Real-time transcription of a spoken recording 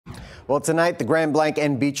Well, tonight, the Grand Blanc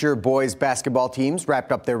and Beecher boys basketball teams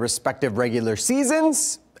wrapped up their respective regular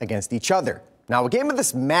seasons against each other. Now, a game of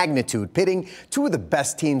this magnitude, pitting two of the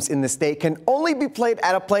best teams in the state, can only be played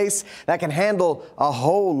at a place that can handle a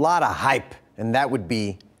whole lot of hype, and that would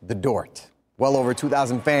be the Dort. Well over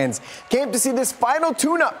 2,000 fans came to see this final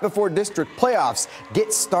tune-up before district playoffs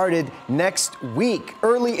get started next week.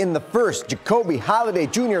 Early in the first, Jacoby Holliday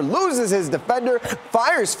Jr. loses his defender,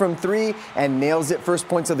 fires from three, and nails it. First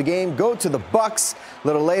points of the game go to the Bucks. A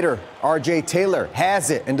little later, R.J. Taylor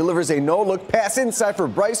has it and delivers a no-look pass inside for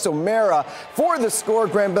Bryce O'Mara for the score.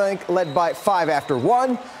 Grand Blanc led by 5 after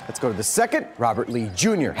 1. Let's go to the second. Robert Lee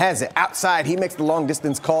Jr. has it outside. He makes the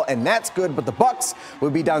long-distance call, and that's good. But the Bucks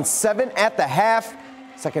will be down 7 at the half.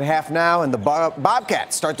 Second half now, and the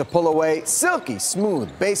Bobcats start to pull away. Silky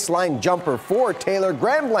smooth baseline jumper for Taylor.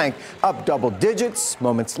 Grand Blanc up double digits.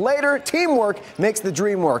 Moments later, teamwork makes the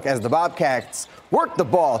dream work as the Bobcats work the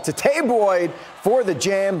ball to Tay Boyd for the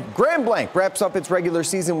jam. Grand Blanc wraps up its regular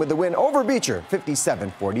season with the win over Beecher,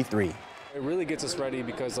 57-43. It really gets us ready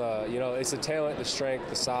because, it's the talent, the strength,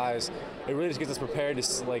 the size. It really just gets us prepared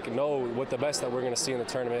to, know what the best that we're going to see in the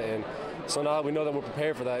tournament. And so now that we know that we're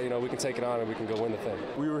prepared for that, we can take it on and we can go win the thing.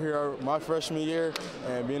 We were here my freshman year,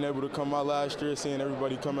 and being able to come out last year, seeing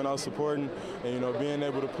everybody coming out supporting, and, being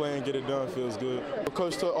able to play and get it done feels good.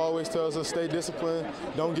 Coach always tells us stay disciplined,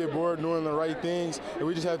 don't get bored doing the right things, and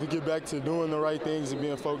we just have to get back to doing the right things and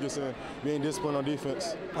being focused and being disciplined on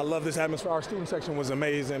defense. I love this atmosphere. Our student section was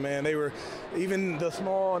amazing, man. They were, even the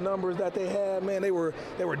small numbers that they had, man, they were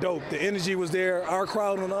dope. The energy was there. Our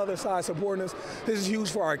crowd on the other side supporting us. This is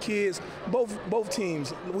huge for our kids. Both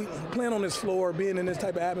teams. We playing on this floor, being in this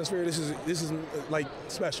type of atmosphere. This is like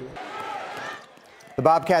special. The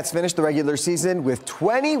Bobcats finished the regular season with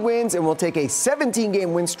 20 wins and will take a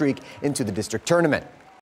 17-game win streak into the district tournament.